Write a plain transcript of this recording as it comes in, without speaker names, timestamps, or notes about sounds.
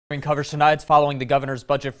Coverage tonight following the governor's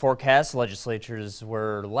budget forecast. Legislatures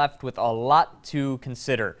were left with a lot to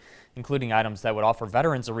consider, including items that would offer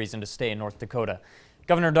veterans a reason to stay in North Dakota.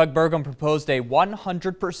 Governor Doug Burgum proposed a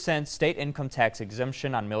 100% state income tax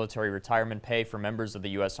exemption on military retirement pay for members of the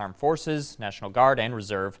U.S. Armed Forces, National Guard, and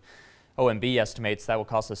Reserve. OMB estimates that will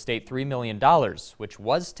cost the state $3 million, which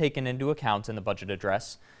was taken into account in the budget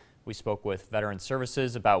address. We spoke with Veterans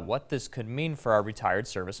Services about what this could mean for our retired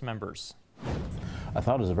service members. I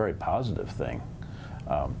thought it was a very positive thing.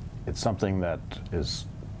 It's something that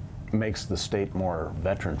makes the state more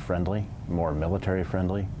veteran-friendly, more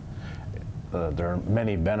military-friendly. There are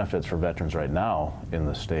many benefits for veterans right now in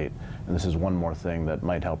the state, and this is one more thing that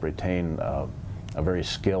might help retain a very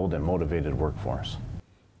skilled and motivated workforce.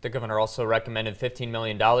 The governor also recommended $15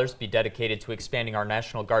 million be dedicated to expanding our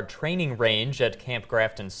National Guard training range at Camp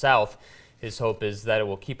Grafton South. His hope is that it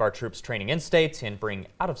will keep our troops training in-state and bring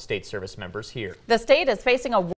out-of-state service members here. The state is facing a